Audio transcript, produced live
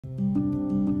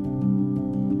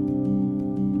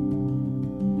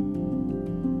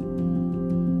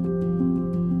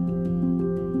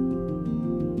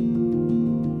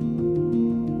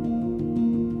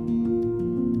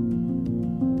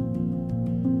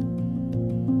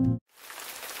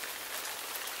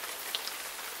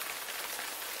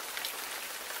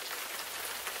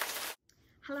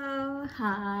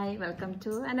Hi, welcome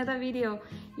to another video.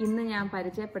 ഇന്ന് ഞാൻ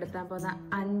പരിചയപ്പെടുത്താൻ പോകുന്ന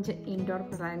 5 ഇൻഡോർ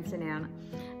പ്ലാന്റ്സിനെയാണ്.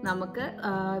 നമുക്ക്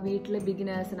വീട്ടിലെ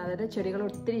ബിഗിനേഴ്സിന് അതായത് ചെടികൾ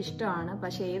ഒത്തിരി ഇഷ്ടമാണ്,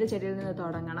 പക്ഷേ ഏത് ചെടിയിൽ നിന്ന്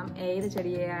തുടങ്ങണം, ഏത്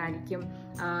ചെടിയായിരിക്കും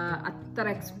അത്ര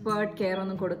എക്സ്പേർട്ട് കെയർ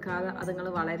ഒന്നും കൊടുക്കാതെ അതുങ്ങൾ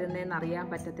വളരുന്നതെന്ന് അറിയാൻ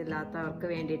പറ്റത്തില്ലാത്തവർക്ക്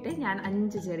വേണ്ടിയിട്ട് ഞാൻ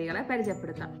 5 ചെടികളെ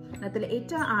പരിചയപ്പെടുത്താം. അതിൽ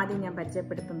ഏറ്റവും ആദ്യം ഞാൻ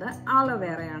പരിചയപ്പെടുത്തുന്നത്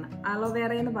ആലോവേറയാണ്.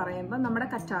 ആലോവേറ എന്ന് പറയുമ്പോൾ നമ്മുടെ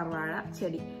കറ്റാർവാഴ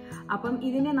ചെടി. അപ്പം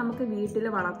ഇതിനെ നമുക്ക് വീട്ടിൽ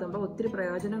വളർത്തുമ്പോൾ ഒത്തിരി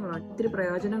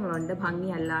പ്രയോജനങ്ങളുണ്ട്.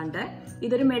 ഭംഗിയല്ലാണ്ട്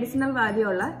ഇതൊരു മെഡിസിനൽ വാല്യൂ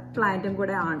ഉള്ള പ്ലാന്റും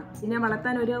കൂടെ ആണ്. ഇതിനെ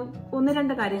വളർത്താൻ ഒരു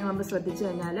 1-2 കാര്യങ്ങൾ നമ്മൾ ശ്രദ്ധിച്ചു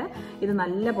കഴിഞ്ഞാൽ ഇത്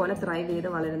നല്ലപോലെ ത്രൈവ് ചെയ്ത്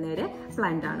വളരുന്ന ഒരു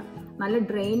പ്ലാന്റ് ആണ്. നല്ല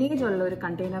ഡ്രെയിനേജ് ഉള്ള ഒരു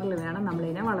കണ്ടെയ്നറിൽ വേണം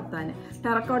നമ്മളിതിനെ വളർത്താൻ.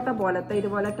 ടെറക്കോട്ട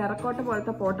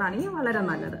പോലത്തെ പോട്ടാണെങ്കിൽ വളരെ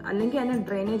നല്ലത്. അല്ലെങ്കിൽ അതിന്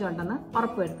ഡ്രെയിനേജ് ഉണ്ടെന്ന്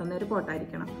ഉറപ്പുവരുത്തുന്ന ഒരു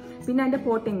പോട്ടായിരിക്കണം. പിന്നെ അതിന്റെ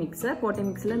പോട്ടിംഗ്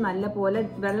മിക്സിൽ നല്ലപോലെ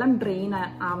വെള്ളം ഡ്രെയിൻ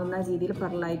ആവുന്ന രീതിയിൽ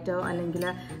പെർലൈറ്റോ അല്ലെങ്കിൽ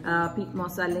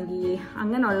പീക്മോസ് അല്ലെങ്കിൽ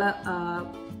അങ്ങനെയുള്ള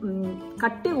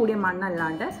കട്ടി കൂടിയ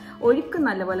മണ്ണല്ലാണ്ട് ഒഴുക്ക്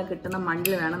നല്ലപോലെ കിട്ടുന്ന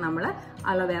മണ്ണിൽ വേണം നമ്മൾ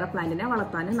അലോവേറ പ്ലാന്റിനെ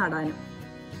വളർത്താനും നടാനും.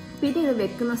 പിന്നെ ഇത്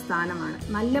വെക്കുന്ന സ്ഥാനമാണ്.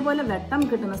 നല്ലപോലെ വെട്ടം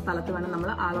കിട്ടുന്ന സ്ഥലത്ത് വേണം നമ്മൾ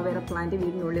ആലോവേറ പ്ലാന്റ്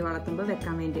വീടിനുള്ളിൽ വളർത്തുമ്പോൾ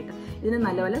വെക്കാൻ വേണ്ടിയിട്ട്. ഇതിന്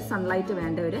നല്ലപോലെ സൺലൈറ്റ്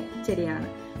വേണ്ട ഒരു ചെടിയാണ്.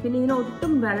 പിന്നെ ഇതിന്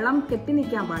ഒട്ടും വെള്ളം കെട്ടി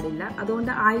നിൽക്കാൻ പാടില്ല.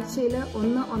 അതുകൊണ്ട് ആഴ്ചയിൽ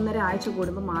 1-1.5 ആഴ്ച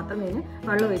കൂടുമ്പോൾ മാത്രം ഇതിന്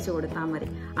വെള്ളം ഒഴിച്ച് കൊടുത്താൽ മതി.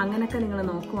 അങ്ങനെയൊക്കെ നിങ്ങൾ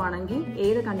നോക്കുവാണെങ്കിൽ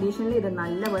ഏത് കണ്ടീഷനിൽ ഇത്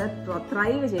നല്ലപോലെ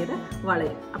ത്രൈവ് ചെയ്ത്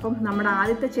വളരും. അപ്പം നമ്മുടെ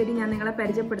ആദ്യത്തെ ചെടി ഞാൻ നിങ്ങളെ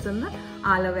പരിചയപ്പെടുത്തുന്നത്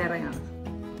ആലോവേറയാണ്.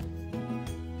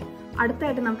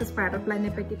 അടുത്തായിട്ട് നമുക്ക് സ്പൈഡർ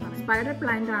പ്ലാന്റിനെ പറ്റി പറയാം. സ്പൈഡർ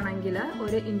പ്ലാന്റ് ആണെങ്കിൽ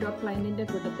ഒരു ഇൻഡോർ പ്ലാന്റിന്റെ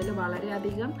കൂട്ടത്തിൽ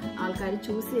വളരെയധികം ആൾക്കാർ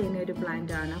ചൂസ് ചെയ്യുന്ന ഒരു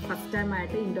പ്ലാന്റ് ആണ്. ഫസ്റ്റ് ടൈം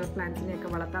ആയിട്ട് ഇൻഡോർ പ്ലാന്റ്സിനെയൊക്കെ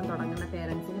വളർത്താൻ തുടങ്ങുന്ന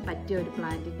പേരൻസിന് പറ്റിയ ഒരു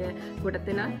പ്ലാന്റിന്റെ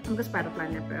കൂട്ടത്തിൽ നമുക്ക് സ്പൈഡർ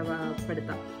പ്ലാന്റിനെ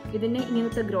പെടുത്താം. ഇതിന്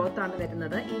ഇങ്ങനത്തെ ഗ്രോത്ത് ആണ്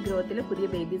വരുന്നത്. ഈ ഗ്രോത്തിൽ പുതിയ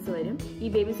ബേബീസ് വരും. ഈ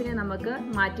ബേബീസിനെ നമുക്ക്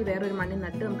മാറ്റി വേറൊരു മണ്ണിൽ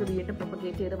നട്ട് നമുക്ക് വീണ്ടും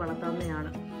പ്രൊപ്പഗേറ്റ് ചെയ്ത്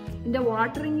വളർത്താവുന്നതാണ്. ഇതിന്റെ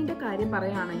വാട്ടറിങ്ങിന്റെ കാര്യം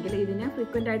പറയുകയാണെങ്കിൽ ഇതിന്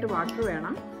ഫ്രീക്വന്റ് ആയിട്ട് വാട്ടർ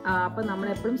വേണം. അപ്പം നമ്മൾ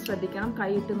എപ്പോഴും ശ്രദ്ധിക്കണം.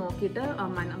 കൈയിട്ട് നോക്കിയിട്ട്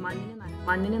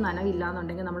മണ്ണിന്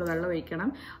നനവില്ലാന്നുണ്ടെങ്കിൽ നമ്മൾ വെള്ളം ഒഴിക്കണം.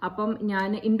 അപ്പം ഞാൻ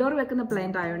ഇൻഡോർ വെക്കുന്ന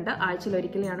പ്ലാന്റ് ആയതുകൊണ്ട് ആഴ്ചയിൽ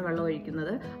ഒരിക്കലാണ് വെള്ളം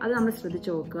ഒഴിക്കുന്നത്. അത് നമ്മൾ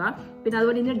ശ്രദ്ധിച്ചു നോക്കുക. പിന്നെ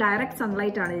അതുപോലെ ഇതിന് ഡയറക്റ്റ്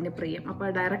സൺലൈറ്റ് ആണ് ഇതിന് പ്രിയം. അപ്പോൾ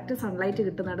ഡയറക്റ്റ് സൺലൈറ്റ്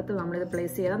കിട്ടുന്നിടത്ത് നമ്മളിത്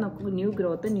പ്ലേസ് ചെയ്താൽ നമുക്ക് ന്യൂ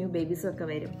ഗ്രോത്ത് ന്യൂ ബേബീസും ഒക്കെ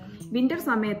വരും. വിന്റർ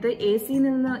സമയത്ത് AC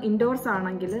നിന്ന് ഇൻഡോർസ്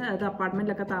ആണെങ്കിൽ അത്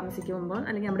അപ്പാർട്ട്മെന്റിലൊക്കെ താമസിക്കുമ്പോൾ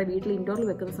അല്ലെങ്കിൽ നമ്മുടെ വീട്ടിൽ ഇൻഡോറിൽ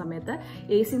വെക്കുന്ന സമയത്ത്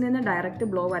AC നിന്ന് ഡയറക്റ്റ്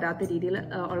ബ്ലോ വരാത്ത രീതിയിൽ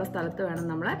ഉള്ള സ്ഥലത്ത് വേണം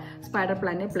നമ്മൾ സ്പൈഡർ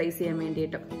പ്ലാന്റിനെ പ്ലേസ് ചെയ്യാൻ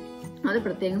വേണ്ടിയിട്ട്. അത്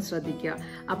പ്രത്യേകം ശ്രദ്ധിക്കുക.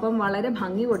 അപ്പം വളരെ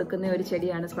ഭംഗി കൊടുക്കുന്ന ഒരു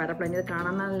ചെടിയാണ് സ്പൈഡർ പ്ലാന്റ്. ഇത്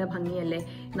കാണാൻ നല്ല ഭംഗിയല്ലേ.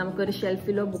 നമുക്കൊരു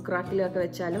ഷെൽഫിലോ ബുക്ക് റാക്കിലോ ഒക്കെ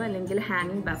വെച്ചാലും അല്ലെങ്കിൽ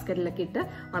ഹാങ്ങിങ് ബാസ്ക്കറ്റിലൊക്കെ ഇട്ട്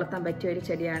വളർത്താൻ പറ്റിയ ഒരു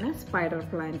ചെടിയാണ് സ്പൈഡർ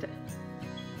പ്ലാന്റ്.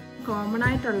 കോമൺ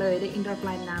ആയിട്ടുള്ള ഒരു ഇൻഡോർ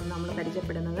പ്ലാന്റിനാണ് നമ്മൾ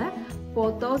പരിചയപ്പെടുന്നത്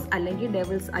പോത്തോസ് അല്ലെങ്കിൽ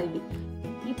ഡെവിൾസ് ഐവി.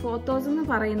 ഈ പോത്തോസ് എന്ന്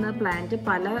പറയുന്ന പ്ലാന്റ്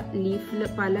പല ലീഫിൽ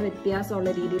പല വ്യത്യാസമുള്ള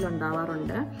രീതിയിൽ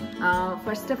ഉണ്ടാവാറുണ്ട്.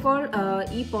 ഫസ്റ്റ് ഓഫ് ഓൾ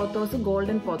ഈ പോത്തോസ്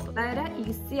ഗോൾഡൻ പോത്തോസ്, അതായത്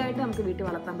ഈസി ആയിട്ട് നമുക്ക് വീട്ടിൽ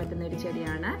വളർത്താൻ പറ്റുന്ന ഒരു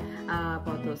ചെടിയാണ്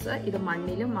പോത്തോസ്. ഇത്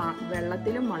മണ്ണിലും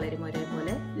വെള്ളത്തിലും വളരും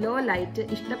ഒരേപോലെ. ലോ ലൈറ്റ്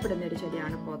ഇഷ്ടപ്പെടുന്ന ഒരു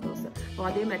ചെടിയാണ് പോത്തോസ്. അപ്പോൾ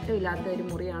അധികം വെട്ടമില്ലാത്ത ഒരു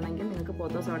മുറിയാണെങ്കിൽ നിങ്ങൾക്ക്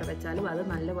പോത്തോസ് അവിടെ വെച്ചാലും അത്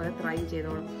നല്ലപോലെ ത്രൈവ്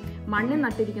ചെയ്തോളും. മണ്ണിൽ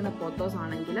നട്ടിരിക്കുന്ന പോത്തോസ്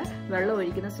ആണെങ്കിൽ വെള്ളം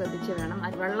ഒഴിക്കുന്ന ശ്രദ്ധിച്ച് വേണം.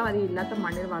 വെള്ളം അധികം ഇല്ലാത്ത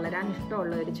മണ്ണിൽ വളരാൻ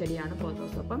ഇഷ്ടമുള്ള ഒരു ചെടിയാണ്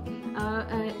പോത്തോസ്. അപ്പം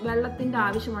വെള്ളത്തിൻ്റെ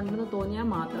ആവശ്യമുണ്ടെന്ന് തോന്നിയാൽ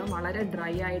മാത്രം, വളരെ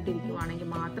ഡ്രൈ ആയിട്ടിരിക്കുവാണെങ്കിൽ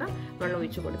മാത്രം വെള്ളം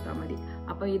ഒഴിച്ചു കൊടുത്താൽ മതി.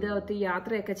 അപ്പോൾ ഇത് ഒത്തിരി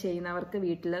യാത്രയൊക്കെ ചെയ്യുന്നവർക്ക്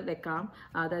വീട്ടിൽ വെക്കാം.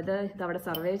 അതായത് ഇതവിടെ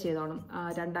സർവൈവ് ചെയ്തോളും.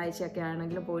 2 ആഴ്ചയൊക്കെ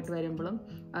ആണെങ്കിലും പോയിട്ട് വരുമ്പോഴും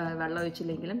വെള്ളം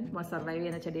ഒഴിച്ചില്ലെങ്കിലും സർവൈവ്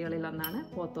ചെയ്യുന്ന ചെടികളിൽ ഒന്നാണ്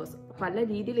പോത്തോസ്. പല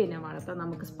രീതിയിൽ ഇതിനെ വളർത്താം.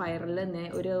 നമുക്ക് സ്പൈറലിൽ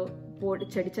ഒരു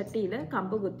ചെടിച്ചട്ടിയിൽ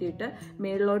കമ്പ് കുത്തിയിട്ട്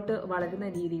മേളിലോട്ട് വളരുന്ന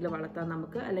രീതിയിൽ വളർത്താം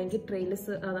നമുക്ക്. അല്ലെങ്കിൽ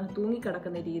ട്രെയിൽസ്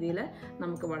തൂങ്ങിക്കിടക്കുന്ന രീതിയിൽ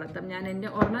നമുക്ക് വളർത്താം. ഞാൻ എൻ്റെ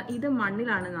ഇത്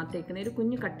മണ്ണിലാണ് നട്ടേക്കുന്നത്. ഒരു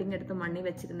കുഞ്ഞു കട്ടിങ് എടുത്ത് മണ്ണിൽ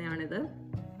വെച്ചിരുന്നതാണിത്.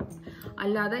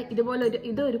 അല്ലാതെ ഇതുപോലെ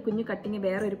ഇതൊരു കുഞ്ഞു കട്ടിങ്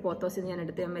വേറെ ഒരു പോത്തോസ് ഞാൻ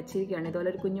വെച്ചിരിക്കുകയാണ്. ഇതുപോലെ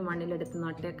ഒരു കുഞ്ഞു മണ്ണിലെടുത്ത്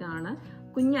നട്ടേക്കാണ്.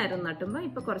 കുഞ്ഞായിരുന്നു നട്ടുമ്പോൾ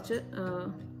ഇപ്പോൾ കുറച്ച്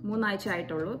 3 ആഴ്ച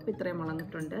ആയിട്ടുള്ളൂ. ഇപ്പം ഇത്രയും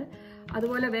വളർന്നിട്ടുണ്ട്.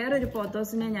 അതുപോലെ വേറൊരു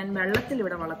പോത്തോസിനെ ഞാൻ വെള്ളത്തിൽ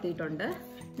ഇവിടെ വളർത്തിയിട്ടുണ്ട്.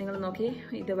 നിങ്ങൾ നോക്കി,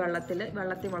 ഇത് വെള്ളത്തിൽ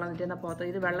വളർന്നിരുന്ന പോത്തോ.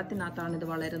 ഇത് വെള്ളത്തിനകത്താണ് ഇത്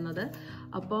വളരുന്നത്.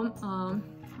 അപ്പം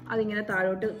അതിങ്ങനെ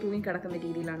താഴോട്ട് തൂങ്ങിക്കിടക്കുന്ന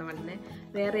രീതിയിലാണ് വളരുന്നത്.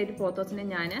 വേറെ ഒരു പോത്തോസിനെ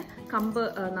ഞാൻ കമ്പ്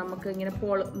നമുക്ക് ഇങ്ങനെ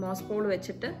മോസ് പോൾ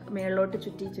വെച്ചിട്ട് മേളിലോട്ട്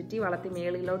ചുറ്റി വളർത്തി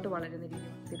മേളിലോട്ട് വളരുന്ന രീതി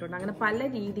വളർത്തിയിട്ടുണ്ട്. അങ്ങനെ പല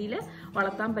രീതിയിൽ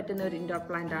വളർത്താൻ പറ്റുന്ന ഒരു ഇൻഡോർ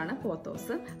പ്ലാന്റ് ആണ്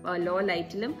പോത്തോസ്. ലോ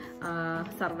ലൈറ്റിലും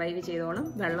സർവൈവ് ചെയ്തോളും.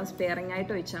 വെള്ളം സ്പെയറിംഗ്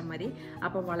ആയിട്ട് ഒഴിച്ചാൽ മതി.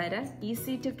 അപ്പം വളരെ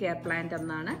ഈസി ടു കെയർ പ്ലാന്റ്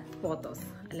എന്നാണ് പോത്തോസ്,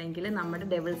 അല്ലെങ്കിൽ നമ്മുടെ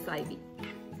ഡെവിൾസ് ഐവി.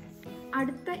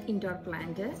 അടുത്ത ഇൻഡോർ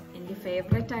പ്ലാന്റ് എൻ്റെ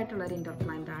ഫേവറേറ്റ് ആയിട്ടുള്ള ഒരു ഇൻഡോർ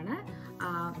പ്ലാന്റ് ആണ്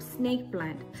സ്നേക്ക്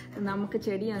പ്ലാന്റ്. നമുക്ക്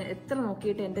ചെടി എത്ര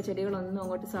നോക്കിയിട്ട് എൻ്റെ ചെടികളൊന്നും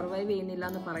അങ്ങോട്ട് സർവൈവ് ചെയ്യുന്നില്ല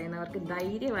എന്ന് പറയുന്നവർക്ക്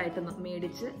ധൈര്യമായിട്ട്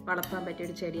മേടിച്ച് വളർത്താൻ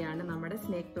പറ്റിയൊരു ചെടിയാണ് നമ്മുടെ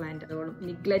സ്നേക്ക് പ്ലാന്റ്.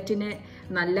 നിഗ്ലറ്റിനെ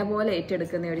നല്ലപോലെ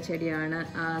ഏറ്റെടുക്കുന്ന ഒരു ചെടിയാണ്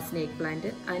സ്നേക്ക്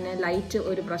പ്ലാന്റ്. അതിന് ലൈറ്റ്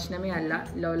ഒരു പ്രശ്നമേ അല്ല.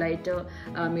 ലോ ലൈറ്റോ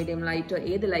മീഡിയം ലൈറ്റോ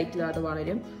ഏത് ലൈറ്റിലും അത്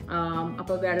വളരും.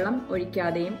 അപ്പോൾ വെള്ളം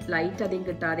ഒഴിക്കാതെയും ലൈറ്റ് അധികം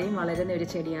കിട്ടാതെയും വളരുന്ന ഒരു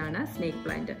ചെടിയാണ് സ്നേക്ക്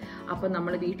പ്ലാന്റ്. അപ്പോൾ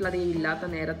നമ്മൾ വീട്ടിലധികം ഇല്ലാത്ത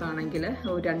നേരത്താണെങ്കിൽ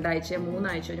ഒരു 2 ആഴ്ച 3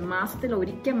 ആഴ്ച ഒരു മാസത്തിൽ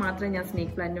ഒരിക്കൽ മാത്രമേ ഞാൻ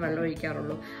സ്നേക്ക് പ്ലാന്റിന് വെള്ളം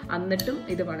ഒഴിക്കാറുള്ളൂ. എന്നിട്ടും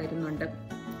ഇത് വളരുന്നുണ്ട്.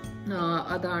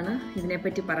 അതാണ്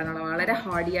ഇതിനെപ്പറ്റി പറയാനുള്ളത്. വളരെ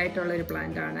ഹാർഡി ആയിട്ടുള്ള ഒരു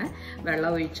പ്ലാന്റ് ആണ്. വെള്ളം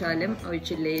ഒഴിച്ചാലും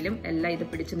ഒഴിച്ചില്ലെങ്കിലും എല്ലാം ഇത്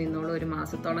പിടിച്ച് നിന്നോളും. ഒരു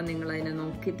മാസത്തോളം നിങ്ങൾ അതിനെ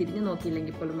തിരിഞ്ഞു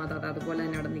നോക്കിയില്ലെങ്കിൽ പോലും അത് അതുപോലെ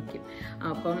തന്നെ അവിടെ നിൽക്കും.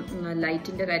 അപ്പം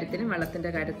ലൈറ്റിൻ്റെ കാര്യത്തിലും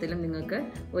വെള്ളത്തിൻ്റെ കാര്യത്തിലും നിങ്ങൾക്ക്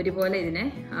ഒരുപോലെ ഇതിനെ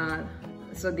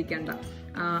ശ്രദ്ധിക്കേണ്ട.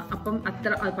 അപ്പം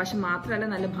പക്ഷെ മാത്രമല്ല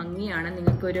നല്ല ഭംഗിയാണ്.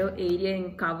 നിങ്ങൾക്കൊരു ഏരിയ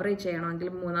കവർ ചെയ്യണമെങ്കിൽ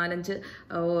 3-4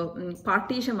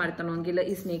 പാർട്ടീഷൻ വരുത്തണമെങ്കിൽ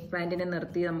ഈ സ്നേക്ക് പ്ലാന്റിനെ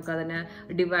നിർത്തി നമുക്കതിനെ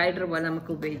ഡിവൈഡർ പോലെ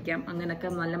നമുക്ക് ഉപയോഗിക്കാം. അങ്ങനെയൊക്കെ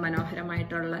നല്ല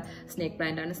മനോഹരമായിട്ടുള്ള സ്നേക്ക്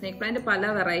പ്ലാന്റ് ആണ്. സ്നേക്ക് പ്ലാന്റ്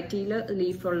പല വെറൈറ്റിയിൽ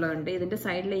ലീഫ് ഉള്ളതുണ്ട്. ഇതിൻ്റെ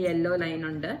സൈഡിൽ യെല്ലോ ലൈൻ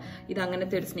ഉണ്ട്. ഇത്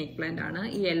അങ്ങനത്തെ ഒരു സ്നേക്ക് പ്ലാന്റ് ആണ്.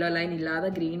 ഈ യെല്ലോ ലൈൻ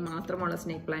ഇല്ലാതെ ഗ്രീൻ മാത്രമുള്ള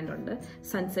സ്നേക്ക് പ്ലാന്റ് ഉണ്ട്.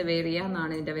 സൺസെവേറിയ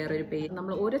എന്നാണ് ഇതിൻ്റെ വേറൊരു പേര്.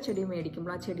 നമ്മൾ ഓരോ ചെടി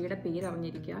മേടിക്കുമ്പോൾ ആ ചെടിയുടെ പേര്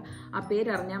അറിഞ്ഞിരിക്കുക. ആ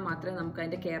പേര് അറിഞ്ഞാൽ മാത്രമേ നമുക്ക്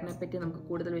അതിൻ്റെ കെയറിനെ പറ്റി നമുക്ക്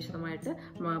കൂടുതൽ വിശദമായിട്ട്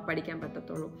പഠിക്കാൻ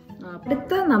പറ്റത്തുള്ളൂ.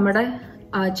 അടുത്ത നമ്മുടെ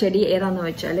ചെടി ഏതാന്ന്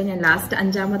വെച്ചാൽ ഞാൻ ലാസ്റ്റ്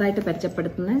 5ാമതായിട്ട്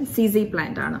പരിചയപ്പെടുത്തുന്ന സീസി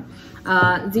പ്ലാന്റ് ആണ്.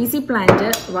 സീസി പ്ലാന്റ്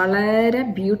വളരെ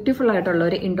ബ്യൂട്ടിഫുൾ ആയിട്ടുള്ള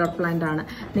ഒരു ഇൻഡോർ പ്ലാന്റ് ആണ്.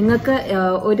 നിങ്ങൾക്ക്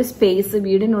ഒരു സ്പേസ്,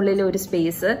 വീടിനുള്ളിൽ ഒരു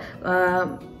സ്പേസ്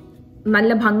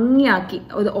നല്ല ഭംഗിയാക്കി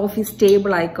ഒരു ഓഫീസ്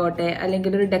ടേബിൾ ആയിക്കോട്ടെ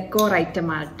അല്ലെങ്കിൽ ഒരു ഡെക്കോർ ഐറ്റം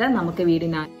ആയിട്ട് നമുക്ക്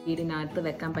വീടിനകത്ത്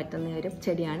വെക്കാൻ പറ്റുന്ന ഒരു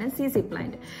ചെടിയാണ് സീസി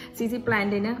പ്ലാന്റ്. സീസി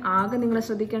പ്ലാന്റിന് ആകെ നിങ്ങൾ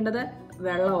ശ്രദ്ധിക്കേണ്ടത്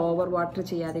വെള്ളം ഓവർ വാട്ടർ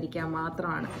ചെയ്യാതിരിക്കാൻ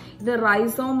മാത്രമാണ്. ഇത്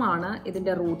റൈസോം ആണ്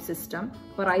ഇതിന്റെ റൂട്ട് സിസ്റ്റം.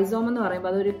 അപ്പോൾ റൈസോം എന്ന്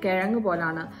പറയുമ്പോൾ അതൊരു കിഴങ്ങ്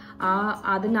പോലാണ്.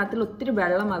 അതിനകത്തിൽ ഒത്തിരി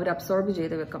വെള്ളം അവർ അബ്സോർബ്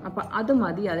ചെയ്ത് വെക്കും. അപ്പം അത്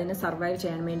മതി അതിന് സർവൈവ്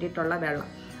ചെയ്യാൻ വേണ്ടിയിട്ടുള്ള വെള്ളം.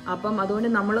 അപ്പം അതുകൊണ്ട്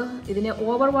നമ്മൾ ഇതിനെ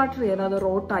ഓവർ വാട്ടർ ചെയ്താൽ അത്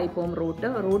റോട്ടായി പോകും.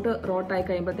 റോട്ടായി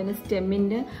കഴിയുമ്പോഴത്തേന്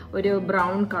സ്റ്റെമ്മിൻ്റെ ഒരു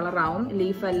ബ്രൗൺ കളറാവും,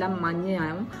 ലീഫെല്ലാം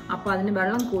മഞ്ഞയാവും. അപ്പോൾ അതിന്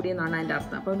വെള്ളം കൂടിയെന്നാണ് അതിൻ്റെ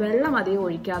അർത്ഥം. അപ്പോൾ വെള്ളം അധികം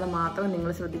ഒഴിക്കാതെ മാത്രം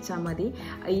നിങ്ങൾ ശ്രദ്ധിച്ചാൽ മതി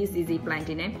ഈ സീസി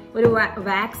പ്ലാന്റിനെ. ഒരു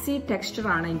വാക്സി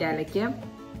ടെക്സ്ചറാണ് ഇതിൻ്റെ ഇലയ്ക്ക്.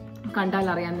 കണ്ടാൽ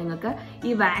അറിയാം നിങ്ങൾക്ക്. ഈ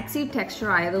വാക്സി ടെക്സ്ചർ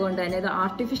ആയതുകൊണ്ട് തന്നെ ഇത്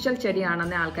ആർട്ടിഫിഷ്യൽ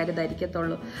ചെടിയാണെന്നേ ആൾക്കാർ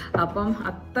ധരിക്കത്തുള്ളൂ. അപ്പം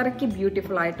അത്രയ്ക്ക്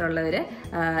ബ്യൂട്ടിഫുൾ ആയിട്ടുള്ള ഒരു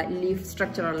ലീഫ്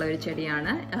സ്ട്രക്ചർ ഉള്ള ഒരു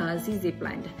ചെടിയാണ് സീസി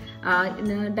പ്ലാന്റ്.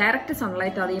 ഡയറക്റ്റ്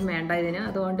സൺലൈറ്റ് അധികം വേണ്ട ഇതിന്.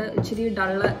 അതുകൊണ്ട് ഇച്ചിരി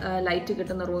ഡള്ള് ലൈറ്റ്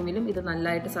കിട്ടുന്ന റൂമിലും ഇത്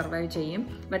നല്ലതായിട്ട് സർവൈവ് ചെയ്യും.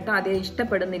 വെട്ടം അധികം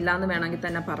ഇഷ്ടപ്പെടുന്നില്ല എന്ന് വേണമെങ്കിൽ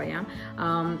തന്നെ പറയാം.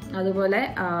 അതുപോലെ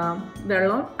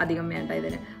വെള്ളവും അധികം വേണ്ട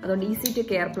ഇതിന്. അതുകൊണ്ട് ഈസി ടു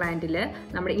കെയർ പ്ലാന്റിൽ,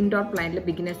 നമ്മുടെ ഇൻഡോർ പ്ലാന്റിൽ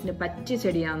ബിഗിനേഴ്സിന് പറ്റിയ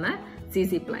ചെടിയാണ്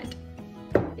സീസി പ്ലാന്റ്.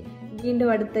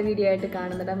 വീണ്ടും അടുത്ത വീഡിയോ ആയിട്ട്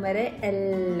കാണുന്നിടം വരെ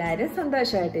എല്ലാവരും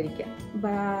സന്തോഷമായിട്ടിരിക്കുക.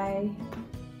 ബൈ.